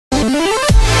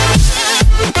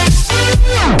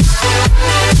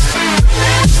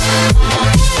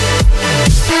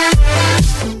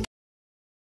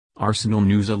Arsenal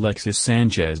news: Alexis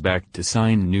Sanchez back to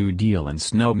sign new deal and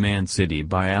snub Man City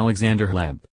by Alexander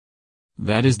Hleb.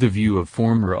 That is the view of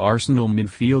former Arsenal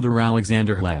midfielder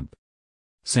Alexander Hleb.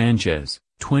 Sanchez,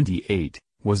 28,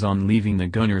 was on leaving the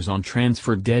Gunners on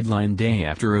transfer deadline day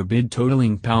after a bid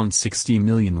totaling £60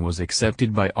 million was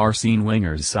accepted by Arsene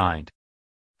Wenger's side.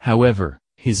 However,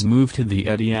 his move to the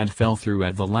Etihad fell through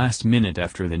at the last minute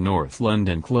after the North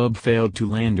London club failed to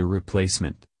land a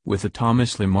replacement, with a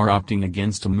Thomas Lemar opting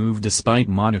against a move despite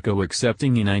Monaco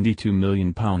accepting a £92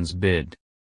 million bid.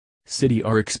 City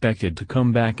are expected to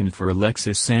come back in for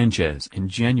Alexis Sanchez in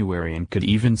January and could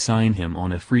even sign him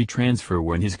on a free transfer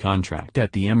when his contract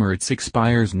at the Emirates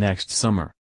expires next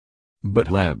summer. But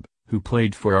Hleb, who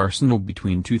played for Arsenal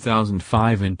between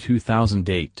 2005 and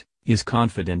 2008, is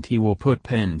confident he will put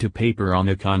pen to paper on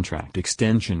a contract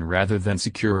extension rather than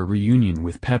secure a reunion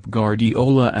with Pep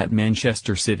Guardiola at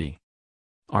Manchester City.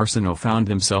 Arsenal found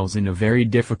themselves in a very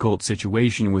difficult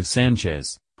situation with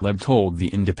Sanchez, Hleb told The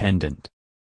Independent.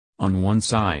 On one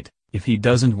side, if he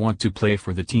doesn't want to play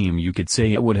for the team, you could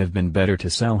say it would have been better to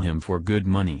sell him for good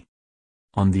money.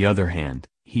 On the other hand,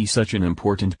 he's such an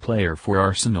important player for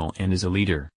Arsenal and is a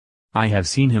leader. I have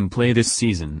seen him play this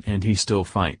season and he still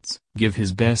fights, gives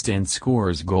his best and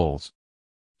scores goals.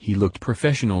 He looked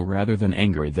professional rather than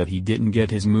angry that he didn't get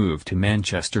his move to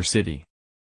Manchester City.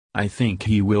 I think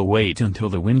he will wait until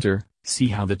the winter, see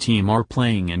how the team are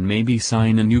playing and maybe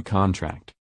sign a new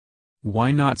contract.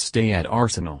 Why not stay at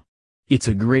Arsenal? It's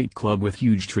a great club with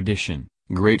huge tradition,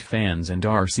 great fans and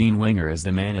Arsene Wenger as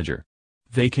the manager.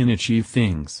 They can achieve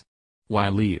things. Why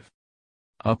leave?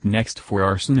 Up next for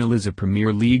Arsenal is a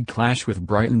Premier League clash with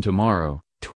Brighton tomorrow,